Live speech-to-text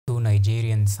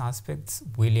Nigerian suspects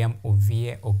William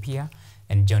Ovie Opia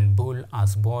and John Bull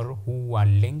Asbor, who were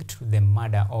linked to the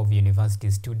murder of university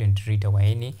student Rita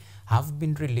Waeni, have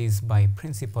been released by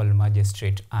Principal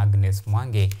Magistrate Agnes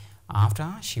Mwangi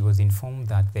after she was informed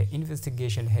that the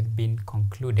investigation had been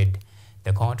concluded.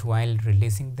 The court, while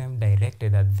releasing them,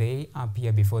 directed that they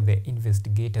appear before the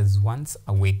investigators once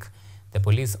a week. The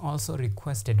police also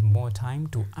requested more time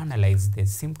to analyze the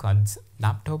SIM cards,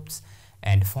 laptops,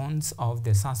 and phones of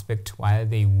the suspect while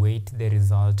they wait the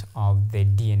result of the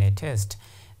DNA test.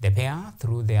 The pair,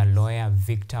 through their lawyer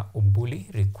Victor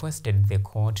Obuli, requested the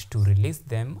court to release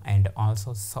them and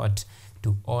also sought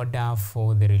to order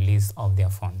for the release of their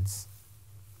phones.